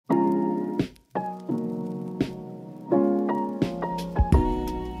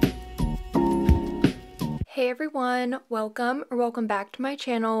Hey everyone, welcome back to my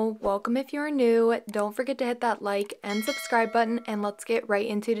channel. Welcome if you're new. Don't forget to hit that like and subscribe button, and let's get right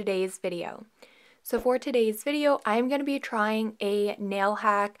into today's video. So for today's video, I'm going to be trying a nail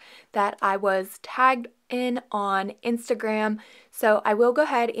hack that I was tagged in on Instagram. So I will go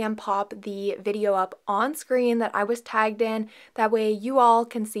ahead and pop the video up on screen that I was tagged in. That way you all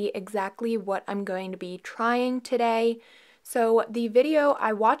can see exactly what I'm going to be trying today. So the video,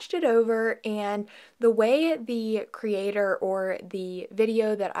 I watched it over, and the way the creator or the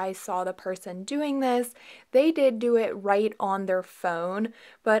video that I saw the person doing this, they did do it right on their phone,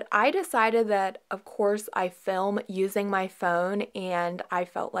 but I decided that of course I film using my phone, and I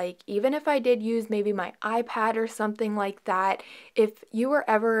felt like even if I did use maybe my iPad or something like that, if you were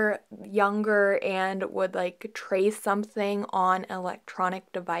ever younger and would like trace something on an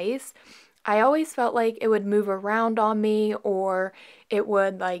electronic device, I always felt like it would move around on me, or it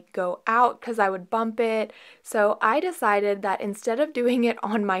would like go out because I would bump it. So I decided that instead of doing it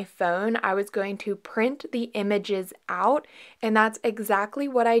on my phone, I was going to print the images out, and that's exactly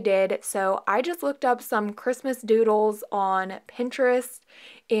what I did. So I just looked up some Christmas doodles on Pinterest,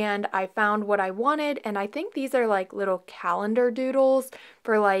 and I found what I wanted, and I think these are like little calendar doodles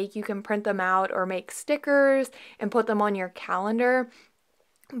for like you can print them out or make stickers and put them on your calendar.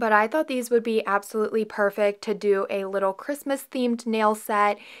 But I thought these would be absolutely perfect to do a little Christmas themed nail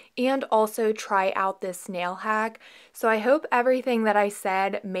set and also try out this nail hack. So I hope everything that I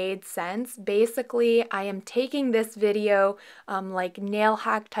said made sense. Basically, I am taking this video like nail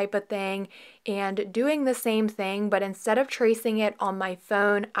hack type of thing and doing the same thing, but instead of tracing it on my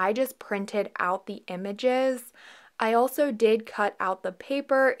phone, I just printed out the images. I also did cut out the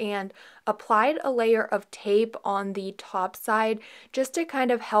paper and applied a layer of tape on the top side just to kind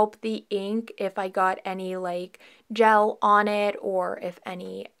of help the ink if I got any like gel on it, or if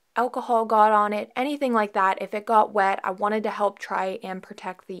any alcohol got on it, anything like that. If it got wet, I wanted to help try and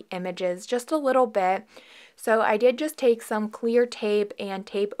protect the images just a little bit. So I did just take some clear tape and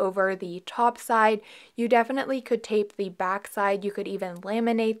tape over the top side. You definitely could tape the back side. You could even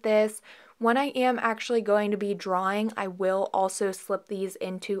laminate this. When I am actually going to be drawing, I will also slip these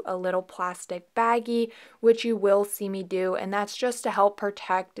into a little plastic baggie, which you will see me do, and that's just to help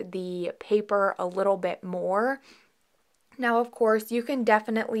protect the paper a little bit more. Now, of course, you can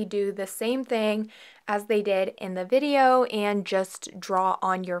definitely do the same thing as they did in the video and just draw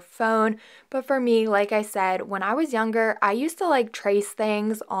on your phone. But for me, like I said, when I was younger, I used to like trace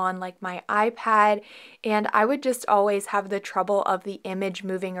things on like my iPad, and I would just always have the trouble of the image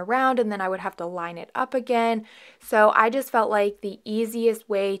moving around, and then I would have to line it up again. So I just felt like the easiest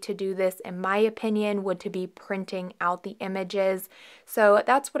way to do this, in my opinion, would to be printing out the images. So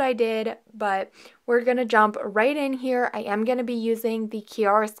that's what I did, but we're going to jump right in here. I am going to be using the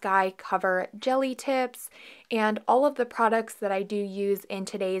Chiara Sky Cover Jelly Tips, and all of the products that I do use in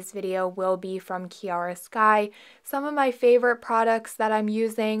today's video will be from Chiara Sky. Some of my favorite products that I'm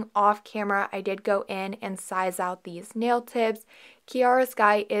using off camera, I did go in and size out these nail tips. Chiara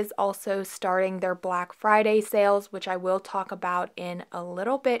Sky is also starting their Black Friday sales, which I will talk about in a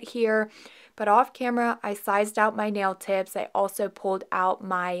little bit here. But off camera, I sized out my nail tips. I also pulled out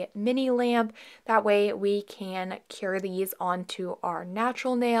my mini lamp. That way we can cure these onto our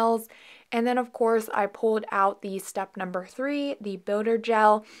natural nails. And then of course I pulled out the step number 3, the builder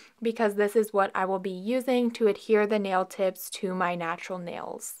gel, because this is what I will be using to adhere the nail tips to my natural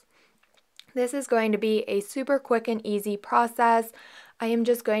nails. This is going to be a super quick and easy process. I am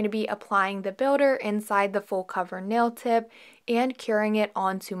just going to be applying the builder inside the full cover nail tip and curing it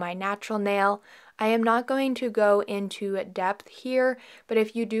onto my natural nail. I am not going to go into depth here, but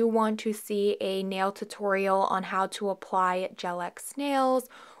if you do want to see a nail tutorial on how to apply Gel X nails,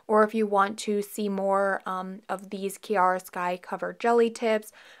 or if you want to see more of these Chiara Sky Cover Jelly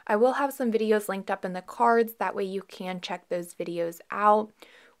Tips, I will have some videos linked up in the cards. That way you can check those videos out.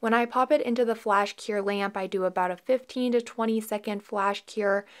 When I pop it into the flash cure lamp, I do about a 15 to 20 second flash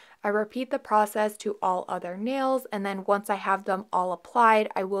cure. I repeat the process to all other nails, and then once I have them all applied,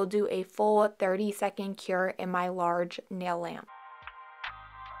 I will do a full 30-second cure in my large nail lamp.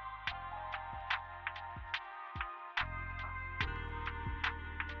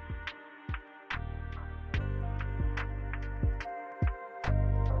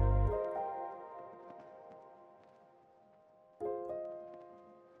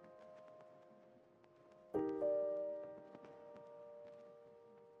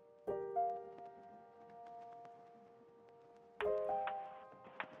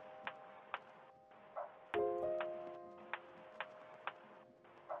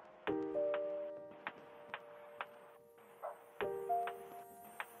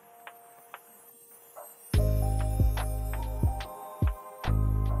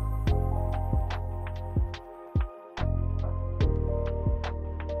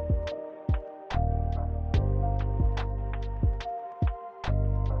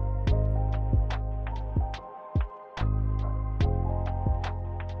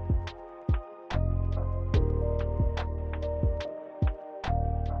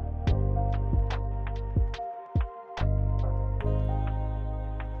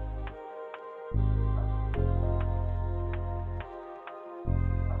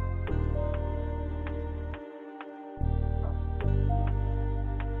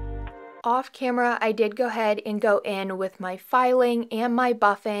 Off camera, I did go ahead and go in with my filing and my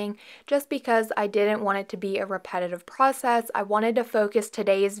buffing just because I didn't want it to be a repetitive process. I wanted to focus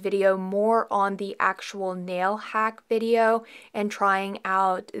today's video more on the actual nail hack video and trying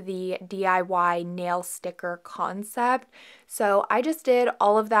out the DIY nail sticker concept. So I just did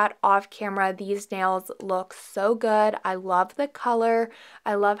all of that off camera. These nails look so good. I love the color.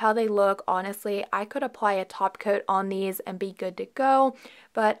 I love how they look. Honestly, I could apply a top coat on these and be good to go,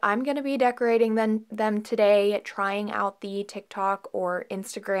 but I'm going to be decorating them today, trying out the TikTok or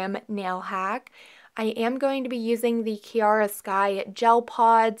Instagram nail hack. I am going to be using the Kiara Sky gel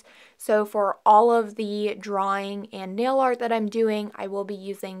pods, so for all of the drawing and nail art that I'm doing, I will be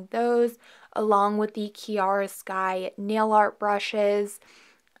using those along with the Kiara Sky nail art brushes.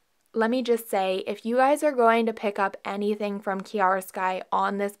 Let me just say, if you guys are going to pick up anything from Kiara Sky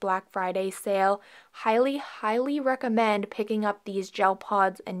on this Black Friday sale, highly recommend picking up these gel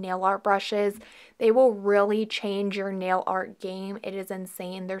pods and nail art brushes. They will really change your nail art game. It is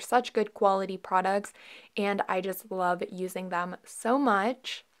insane. They're such good quality products, and I just love using them so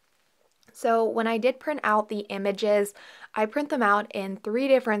much. So when I did print out the images, I print them out in 3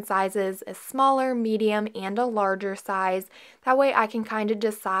 different sizes, a smaller, medium, and a larger size. That way I can kind of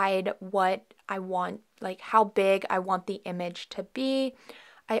decide what I want, like how big I want the image to be.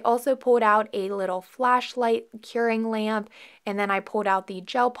 I also pulled out a little flashlight curing lamp, and then I pulled out the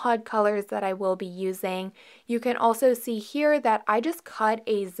gel pod colors that I will be using. You can also see here that I just cut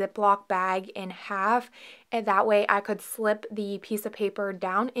a Ziploc bag in half, and that way I could slip the piece of paper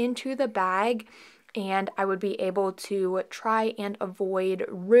down into the bag and I would be able to try and avoid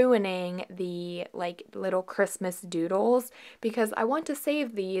ruining the like little Christmas doodles because I want to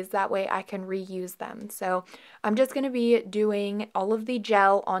save these, that way I can reuse them. So I'm just going to be doing all of the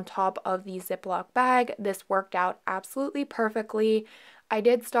gel on top of the Ziploc bag. This worked out absolutely perfectly. I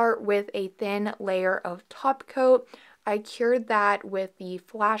did start with a thin layer of top coat. I cured that with the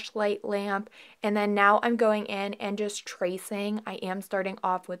flashlight lamp, and then now I'm going in and just tracing. I am starting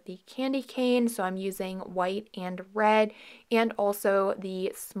off with the candy cane, so I'm using white and red, and also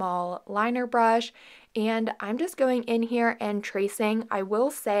the small liner brush, and I'm just going in here and tracing. I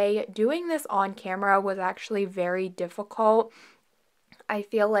will say doing this on camera was actually very difficult. I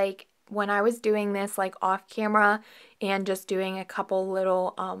feel like when I was doing this like off camera and just doing a couple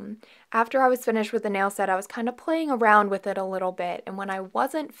little, after I was finished with the nail set, I was kind of playing around with it a little bit. And when I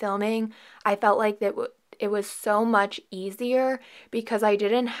wasn't filming, I felt like that it was so much easier because I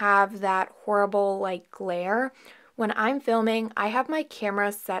didn't have that horrible like glare. When I'm filming, I have my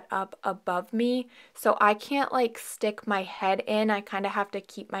camera set up above me, so I can't like stick my head in. I kind of have to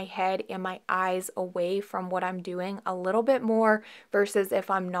keep my head and my eyes away from what I'm doing a little bit more versus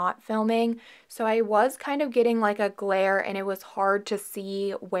if I'm not filming. So I was kind of getting like a glare, and it was hard to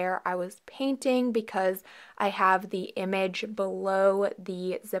see where I was painting because I have the image below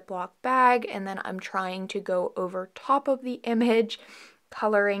the Ziploc bag, and then I'm trying to go over top of the image,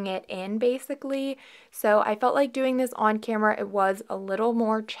 coloring it in basically. So I felt like doing this on camera, it was a little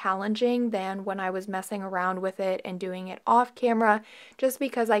more challenging than when I was messing around with it and doing it off camera, just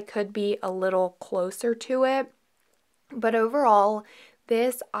because I could be a little closer to it. But overall,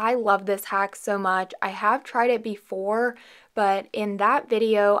 I love this hack so much. I have tried it before, but in that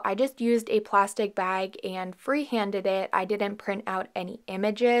video, I just used a plastic bag and freehanded it. I didn't print out any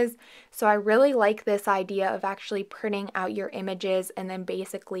images. So I really like this idea of actually printing out your images and then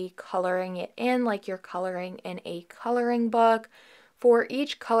basically coloring it in like you're coloring in a coloring book. For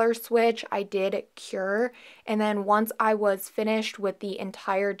each color switch, I did cure, and then once I was finished with the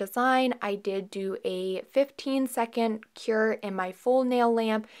entire design, I did do a 15-second cure in my full nail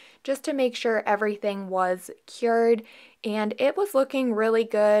lamp just to make sure everything was cured, and it was looking really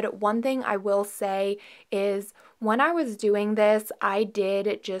good. One thing I will say is when I was doing this, I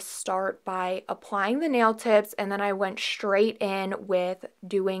did just start by applying the nail tips, and then I went straight in with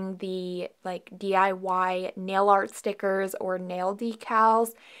doing the like DIY nail art stickers or nail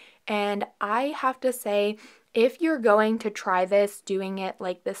decals. And I have to say, if you're going to try this, doing it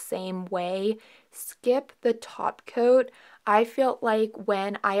like the same way, skip the top coat. I felt like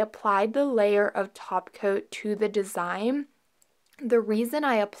when I applied the layer of top coat to the design, the reason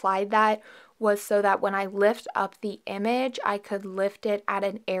I applied that was so that when I lift up the image, I could lift it at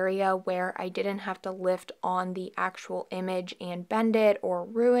an area where I didn't have to lift on the actual image and bend it or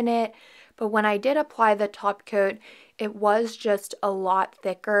ruin it. But when I did apply the top coat, it was just a lot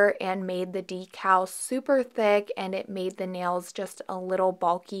thicker and made the decal super thick, and it made the nails just a little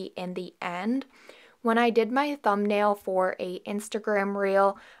bulky in the end. When I did my thumbnail for a Instagram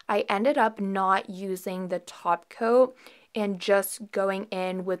reel, I ended up not using the top coat, and just going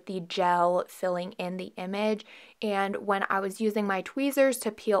in with the gel, filling in the image. And when I was using my tweezers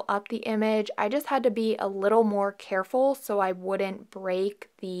to peel up the image, I just had to be a little more careful so I wouldn't break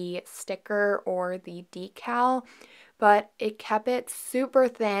the sticker or the decal. But it kept it super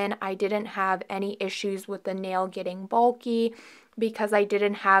thin. I didn't have any issues with the nail getting bulky because I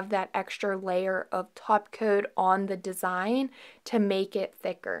didn't have that extra layer of top coat on the design to make it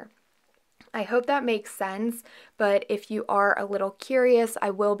thicker. I hope that makes sense, but if you are a little curious,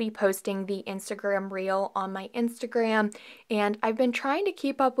 I will be posting the Instagram reel on my Instagram, and I've been trying to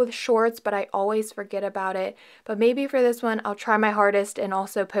keep up with shorts, but I always forget about it. But maybe for this one, I'll try my hardest and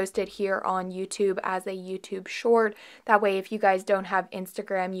also post it here on YouTube as a YouTube short. That way, if you guys don't have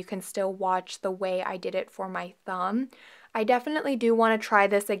Instagram, you can still watch the way I did it for my thumb. I definitely do want to try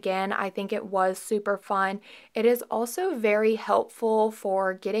this again. I think it was super fun. It is also very helpful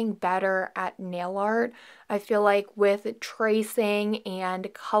for getting better at nail art. I feel like with tracing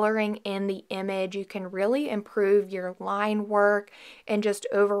and coloring in the image, you can really improve your line work and just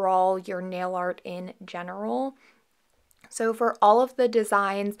overall your nail art in general. So for all of the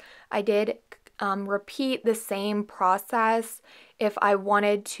designs, I did repeat the same process. If I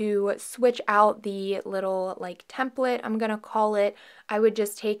wanted to switch out the little like template, I'm gonna call it, I would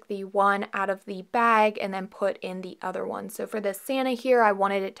just take the one out of the bag and then put in the other one. So for this Santa here, I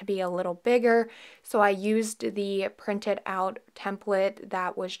wanted it to be a little bigger, so I used the printed out template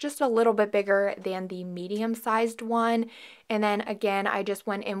that was just a little bit bigger than the medium-sized one. And then again, I just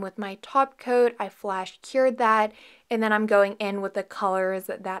went in with my top coat, I flash cured that, and then I'm going in with the colors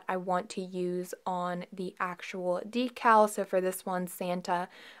that I want to use on the actual decal. So for this one, Santa,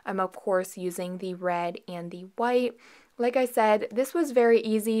 I'm of course using the red and the white. Like I said, this was very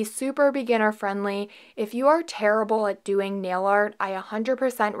easy, super beginner friendly. If you are terrible at doing nail art, I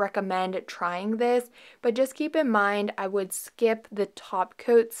 100% recommend trying this, but just keep in mind I would skip the top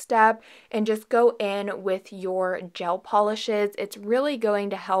coat step and just go in with your gel polishes. It's really going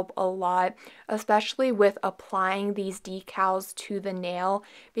to help a lot, especially with applying these decals to the nail,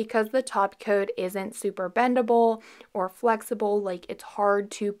 because the top coat isn't super bendable or flexible, like it's hard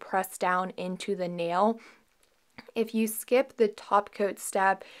to press down into the nail. If you skip the top coat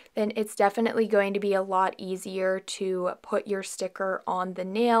step, then it's definitely going to be a lot easier to put your sticker on the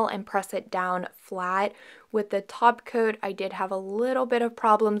nail and press it down flat. With the top coat, I did have a little bit of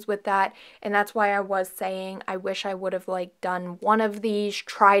problems with that, and that's why I was saying I wish I would have like done one of these,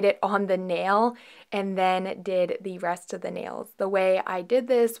 tried it on the nail, and then did the rest of the nails. The way I did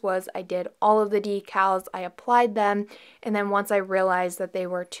this was I did all of the decals, I applied them, and then once I realized that they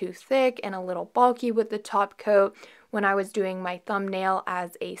were too thick and a little bulky with the top coat, when I was doing my thumbnail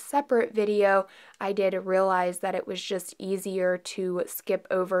as a separate video, I did realize that it was just easier to skip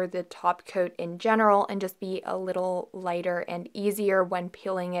over the top coat in general and just be a little lighter and easier when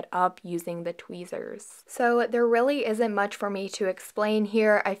peeling it up using the tweezers. So there really isn't much for me to explain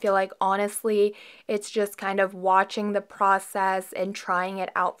here. I feel like honestly, it's just kind of watching the process and trying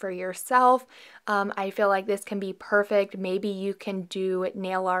it out for yourself. I feel like this can be perfect. Maybe you can do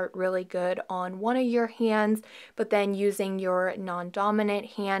nail art really good on one of your hands, but then using your non-dominant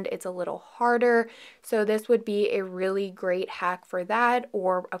hand, it's a little harder. So this would be a really great hack for that,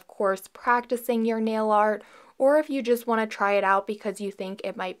 or of course practicing your nail art, or if you just want to try it out because you think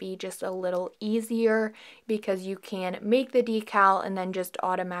it might be just a little easier because you can make the decal and then just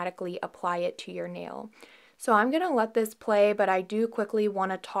automatically apply it to your nail. So I'm going to let this play, but I do quickly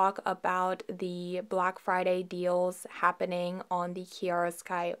want to talk about the Black Friday deals happening on the Kiara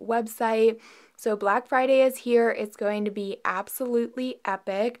Sky website. So Black Friday is here. It's going to be absolutely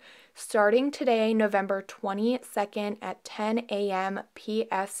epic. Starting today, November 22nd at 10 a.m.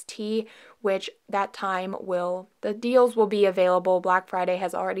 PST, which that time the deals will be available. Black Friday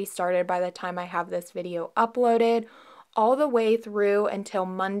has already started by the time I have this video uploaded, all the way through until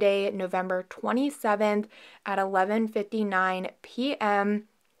Monday, November 27th at 11:59 p.m.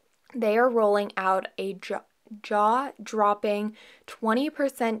 They are rolling out a jaw-dropping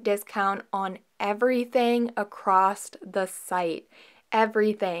 20% discount on everything across the site.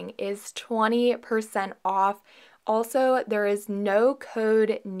 Everything is 20% off. Also, there is no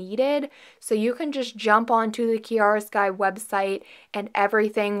code needed, so you can just jump onto the Kiara Sky website and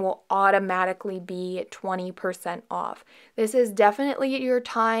everything will automatically be 20% off. This is definitely your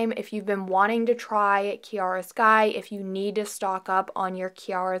time if you've been wanting to try Kiara Sky, if you need to stock up on your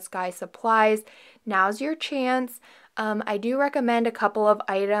Kiara Sky supplies, now's your chance. I do recommend a couple of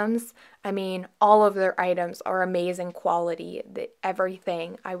items. I mean, all of their items are amazing quality,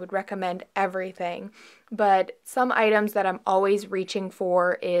 everything. I would recommend everything. But some items that I'm always reaching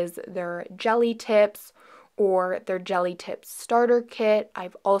for is their jelly tips or their Jelly Tips starter kit.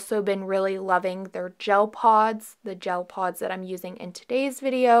 I've also been really loving their gel pods, the gel pods that I'm using in today's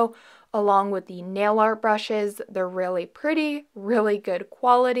video, along with the nail art brushes. They're really pretty, really good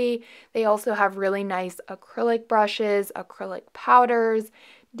quality. They also have really nice acrylic brushes, acrylic powders,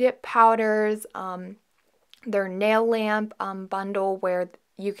 dip powders, their nail lamp bundle where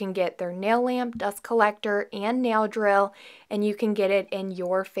you can get their nail lamp, dust collector, and nail drill, and you can get it in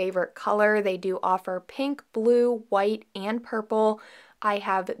your favorite color. They do offer pink, blue, white, and purple. I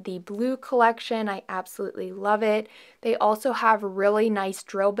have the blue collection. I absolutely love it. They also have really nice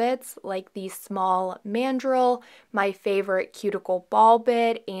drill bits like the small mandrel, my favorite cuticle ball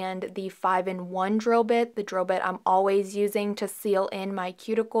bit, and the 5-in-1 drill bit, the drill bit I'm always using to seal in my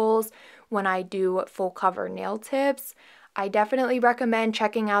cuticles when I do full cover nail tips. I definitely recommend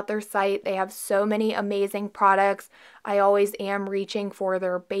checking out their site. They have so many amazing products. I always am reaching for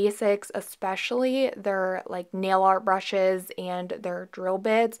their basics, especially their like nail art brushes and their drill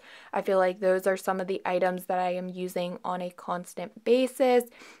bits. I feel like those are some of the items that I am using on a constant basis.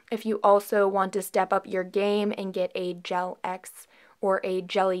 If you also want to step up your game and get a Gel X or a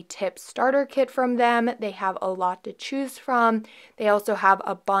Jelly Tip starter kit from them, they have a lot to choose from. They also have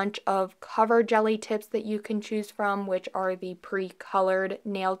a bunch of cover jelly tips that you can choose from, which are the pre-colored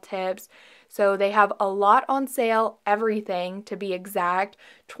nail tips. So they have a lot on sale, everything to be exact,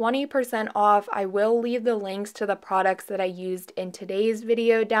 20% off. I will leave the links to the products that I used in today's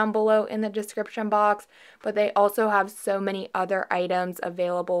video down below in the description box, but they also have so many other items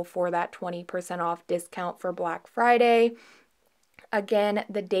available for that 20% off discount for Black Friday. Again,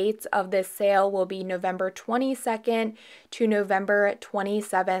 the dates of this sale will be November 22nd to November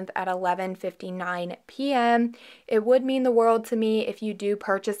 27th at 11:59 p.m. It would mean the world to me if you do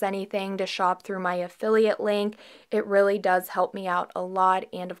purchase anything to shop through my affiliate link. It really does help me out a lot,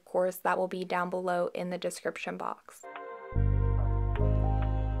 and of course, that will be down below in the description box.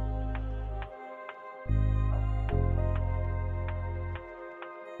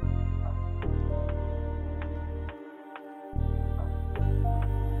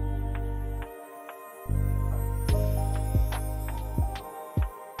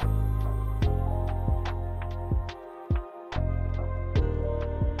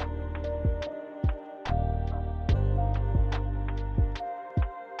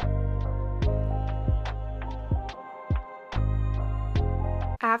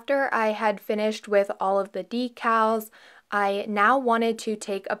 After I had finished with all of the decals, I now wanted to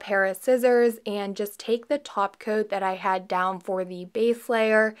take a pair of scissors and just take the top coat that I had down for the base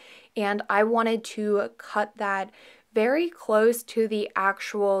layer, and I wanted to cut that very close to the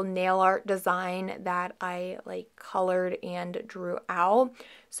actual nail art design that I colored and drew out.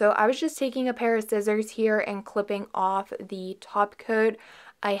 So I was just taking a pair of scissors here and clipping off the top coat.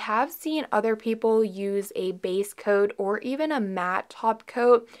 I have seen other people use a base coat or even a matte top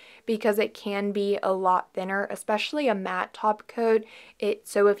coat because it can be a lot thinner, especially a matte top coat.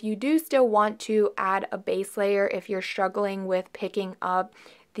 So if you do still want to add a base layer, if you're struggling with picking up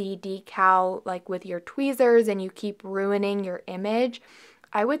the decal with your tweezers and you keep ruining your image,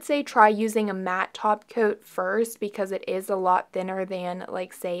 I would say try using a matte top coat first because it is a lot thinner than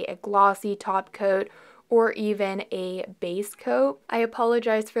say a glossy top coat or even a base coat. I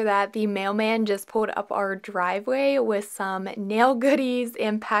apologize for that. The mailman just pulled up our driveway with some nail goodies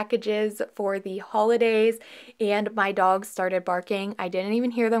and packages for the holidays, and my dogs started barking. I didn't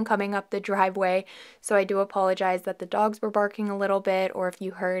even hear them coming up the driveway, so I do apologize that the dogs were barking a little bit, or if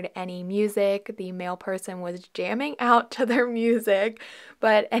you heard any music, the mail person was jamming out to their music.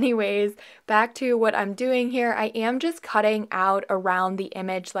 But anyways, back to what I'm doing here. I am just cutting out around the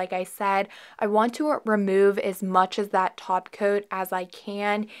image. Like I said, I want to remove as much of that top coat as I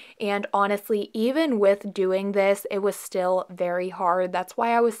can, and honestly, even with doing this, it was still very hard. That's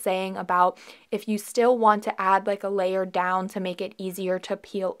why I was saying about if you still want to add a layer down to make it easier to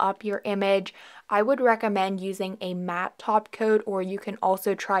peel up your image, I would recommend using a matte top coat, or you can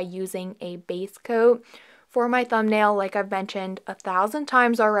also try using a base coat. For my thumbnail, like I've mentioned 1,000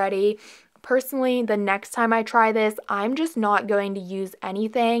 times already, personally, the next time I try this, I'm just not going to use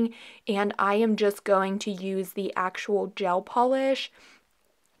anything, and I am just going to use the actual gel polish,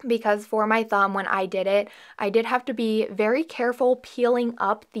 because for my thumb, when I did it, I did have to be very careful peeling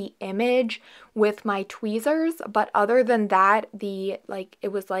up the image with my tweezers, but other than that,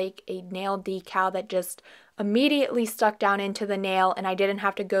 it was like a nail decal that just immediately stuck down into the nail, and I didn't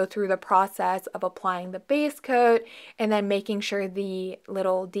have to go through the process of applying the base coat and then making sure the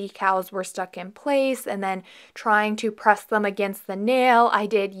little decals were stuck in place and then trying to press them against the nail. I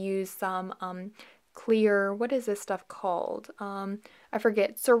did use some clear, what is this stuff called? I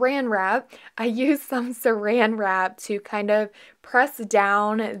forget, saran wrap. I used some saran wrap to kind of press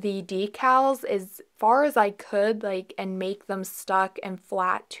down the decals as far as I could, like, and make them stuck and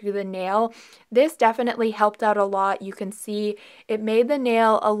flat to the nail. This definitely helped out a lot. You can see it made the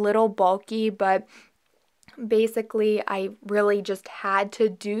nail a little bulky, but basically I really just had to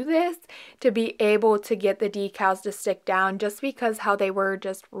do this to be able to get the decals to stick down, just because how they were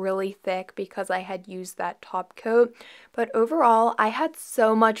just really thick because I had used that top coat. But overall, I had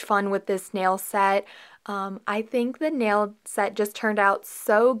so much fun with this nail set. I think the nail set just turned out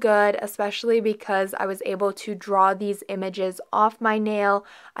so good, especially because I was able to draw these images off my nail.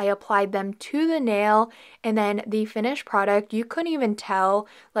 I applied them to the nail, and then the finished product, you couldn't even tell.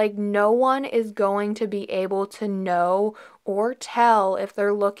 Like, no one is going to be able to know or tell if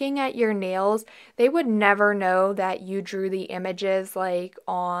they're looking at your nails. They would never know that you drew the images like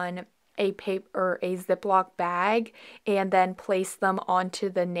on a paper or a Ziploc bag and then place them onto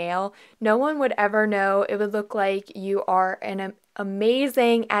the nail. No one would ever know. It would look like you are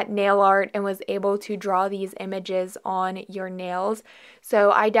amazing at nail art and was able to draw these images on your nails.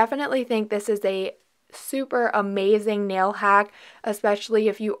 So I definitely think this is a super amazing nail hack, especially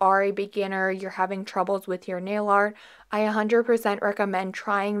if you are a beginner, you're having troubles with your nail art. I 100% recommend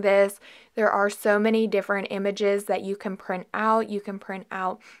trying this. There are so many different images that you can print out. You can print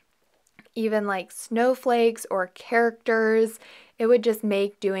out even like snowflakes or characters. It would just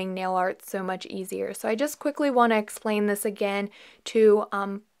make doing nail art so much easier. So I just quickly want to explain this again. To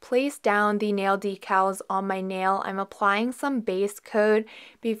place down the nail decals on my nail, I'm applying some base coat.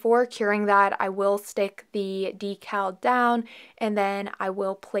 Before curing that, I will stick the decal down, and then I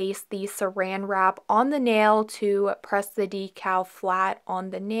will place the saran wrap on the nail to press the decal flat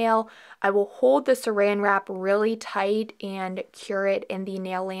on the nail. I will hold the saran wrap really tight and cure it in the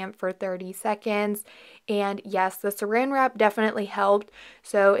nail lamp for 30 seconds. And yes, the saran wrap definitely helped.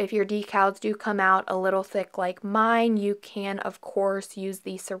 So if your decals do come out a little thick like mine, you can of course use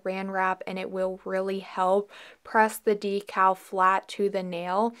the saran wrap and it will really help press the decal flat to the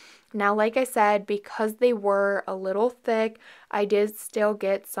nail. Now, like I said, because they were a little thick, I did still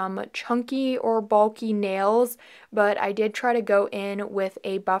get some chunky or bulky nails, but I did try to go in with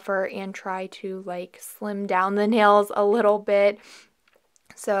a buffer and try to like slim down the nails a little bit.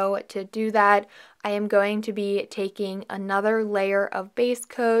 So to do that, I am going to be taking another layer of base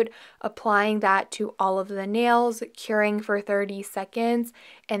coat, applying that to all of the nails, curing for 30 seconds,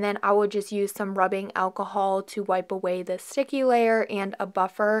 and then I will just use some rubbing alcohol to wipe away the sticky layer and a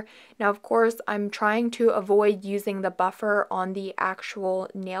buffer. Now, of course, I'm trying to avoid using the buffer on the actual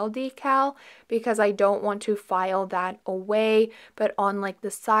nail decal because I don't want to file that away, but on like the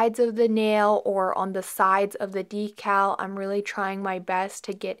sides of the nail or on the sides of the decal, I'm really trying my best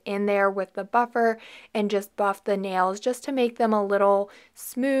to get in there with the buffer and just buff the nails just to make them a little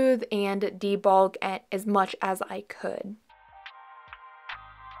smooth and debulk as much as I could.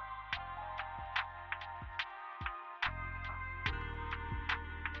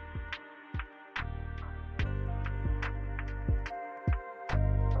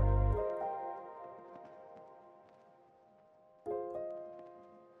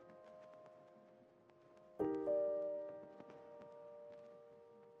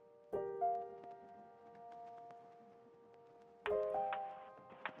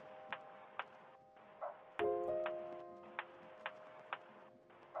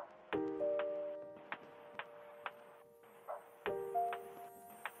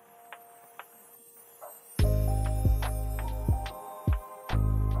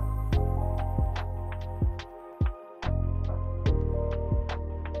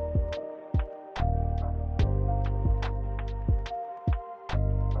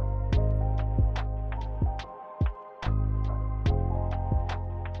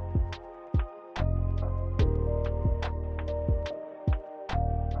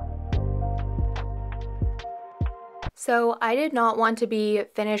 So I did not want to be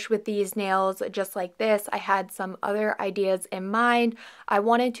finished with these nails just like this. I had some other ideas in mind. I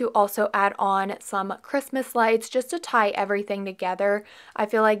wanted to also add on some Christmas lights just to tie everything together. I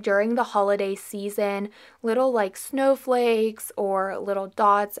feel like during the holiday season, little like snowflakes or little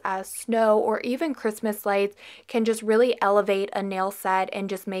dots as snow or even Christmas lights can just really elevate a nail set and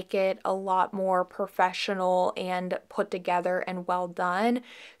just make it a lot more professional and put together and well done.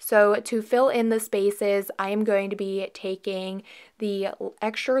 So to fill in the spaces, I am going to be taking the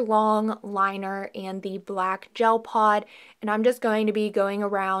extra long liner and the black gel pod, and I'm just going to be going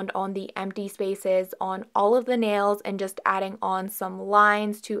around on the empty spaces on all of the nails and just adding on some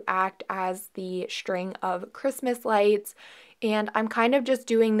lines to act as the string of Christmas lights. And I'm kind of just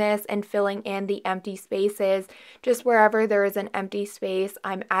doing this and filling in the empty spaces. Just wherever there is an empty space,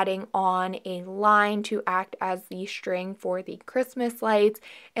 I'm adding on a line to act as the string for the Christmas lights,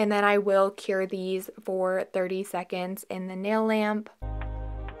 and then I will cure these for 30 seconds in the nail lamp.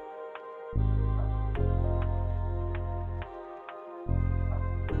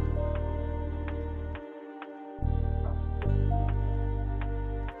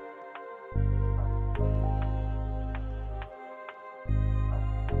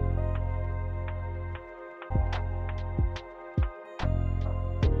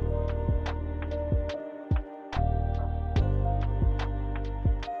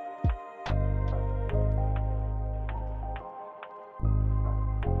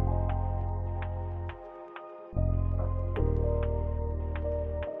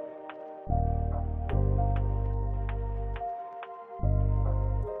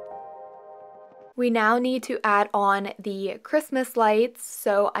 We now need to add on the Christmas lights,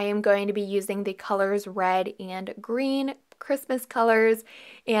 so I am going to be using the colors red and green Christmas colors,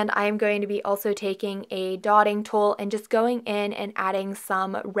 and I am going to be also taking a dotting tool and just going in and adding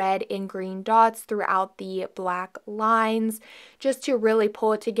some red and green dots throughout the black lines just to really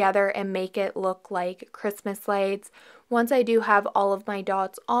pull it together and make it look like Christmas lights. Once I do have all of my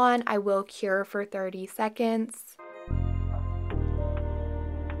dots on, I will cure for 30 seconds.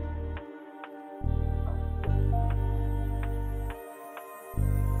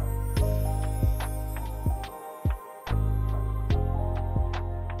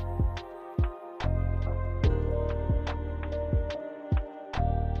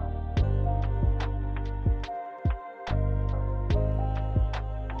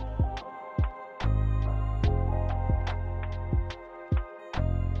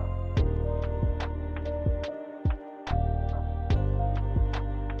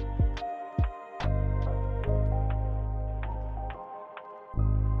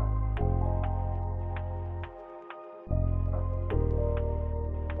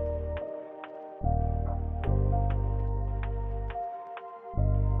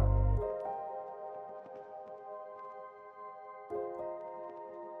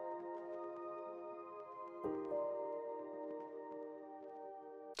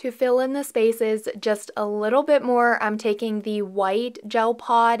 To fill in the spaces just a little bit more, I'm taking the white gel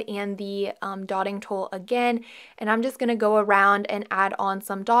pod and the dotting tool again, and I'm just going to go around and add on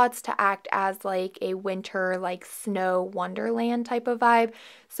some dots to act as like a winter, like snow wonderland type of vibe.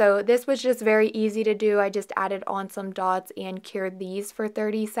 So this was just very easy to do. I just added on some dots and cured these for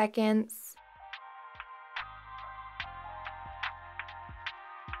 30 seconds.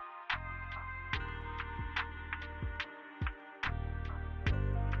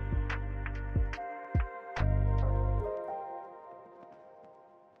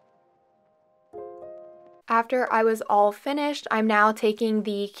 After I was all finished, I'm now taking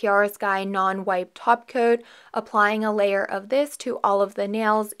the Chiaroscuro non-wipe top coat, applying a layer of this to all of the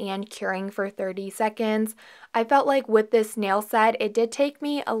nails and curing for 30 seconds. I felt like with this nail set, it did take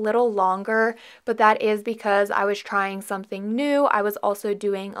me a little longer, but that is because I was trying something new. I was also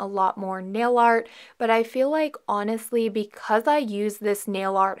doing a lot more nail art, but I feel like honestly, because I used this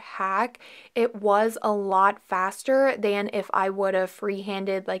nail art hack, it was a lot faster than if I would have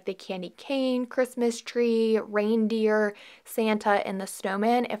freehanded like the candy cane, Christmas tree, reindeer, Santa, and the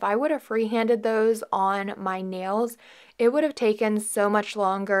snowman. If I would have freehanded those on my nails, it would have taken so much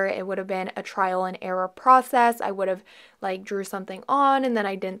longer. It would have been a trial and error process. I would have like drew something on and then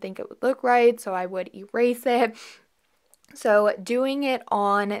I didn't think it would look right, so I would erase it. So doing it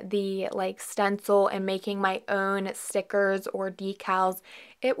on the like stencil and making my own stickers or decals,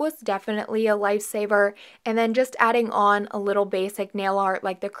 it was definitely a lifesaver. And then just adding on a little basic nail art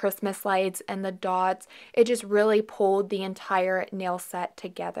like the Christmas lights and the dots, it just really pulled the entire nail set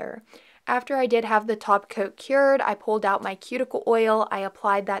together. After I did have the top coat cured, I pulled out my cuticle oil. I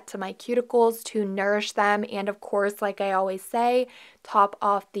applied that to my cuticles to nourish them, and of course, like I always say, top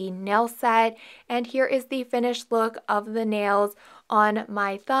off the nail set. And here is the finished look of the nails. On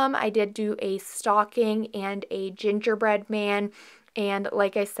my thumb, I did do a stocking and a gingerbread man. And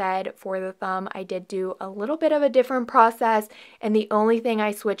like I said, for the thumb, I did do a little bit of a different process, and the only thing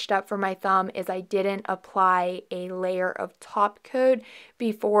I switched up for my thumb is I didn't apply a layer of top coat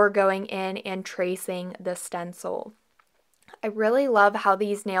before going in and tracing the stencil. I really love how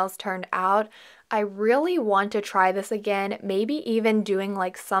these nails turned out. I really want to try this again, maybe even doing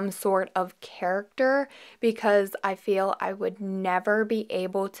like some sort of character, because I feel I would never be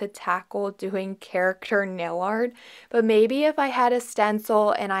able to tackle doing character nail art. But maybe if I had a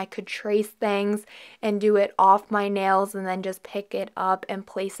stencil and I could trace things and do it off my nails and then just pick it up and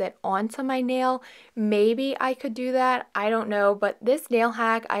place it onto my nail, maybe I could do that. I don't know, but this nail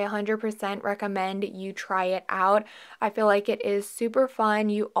hack, I 100% recommend you try it out. I feel like it is super fun.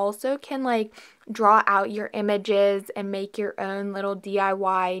 You also can like draw out your images and make your own little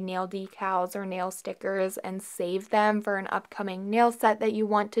DIY nail decals or nail stickers and save them for an upcoming nail set that you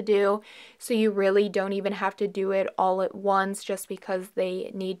want to do. So you really don't even have to do it all at once just because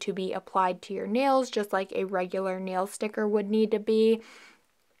they need to be applied to your nails, just like a regular nail sticker would need to be.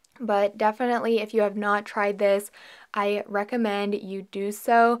 But definitely, if you have not tried this, I recommend you do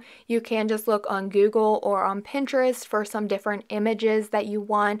so. You can just look on Google or on Pinterest for some different images that you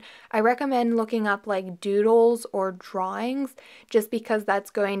want. I recommend looking up like doodles or drawings, just because that's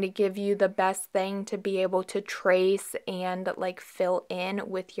going to give you the best thing to be able to trace and like fill in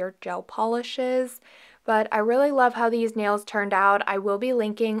with your gel polishes. But I really love how these nails turned out. I will be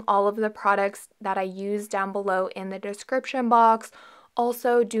linking all of the products that I use down below in the description box.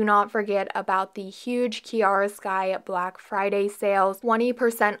 Also, do not forget about the huge Kiara Sky Black Friday sales.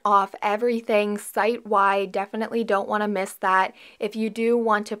 20% off everything site-wide. Definitely don't want to miss that. If you do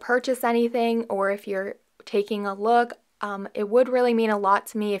want to purchase anything, or if you're taking a look, it would really mean a lot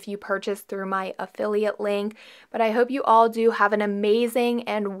to me if you purchase through my affiliate link. But I hope you all do have an amazing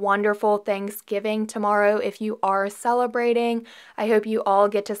and wonderful Thanksgiving tomorrow if you are celebrating. I hope you all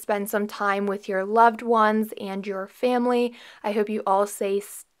get to spend some time with your loved ones and your family. I hope you all stay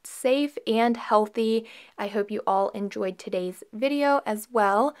safe and healthy. I hope you all enjoyed today's video as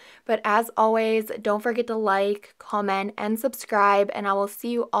well. But as always, don't forget to like, comment, and subscribe, and I will see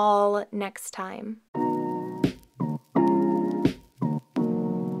you all next time.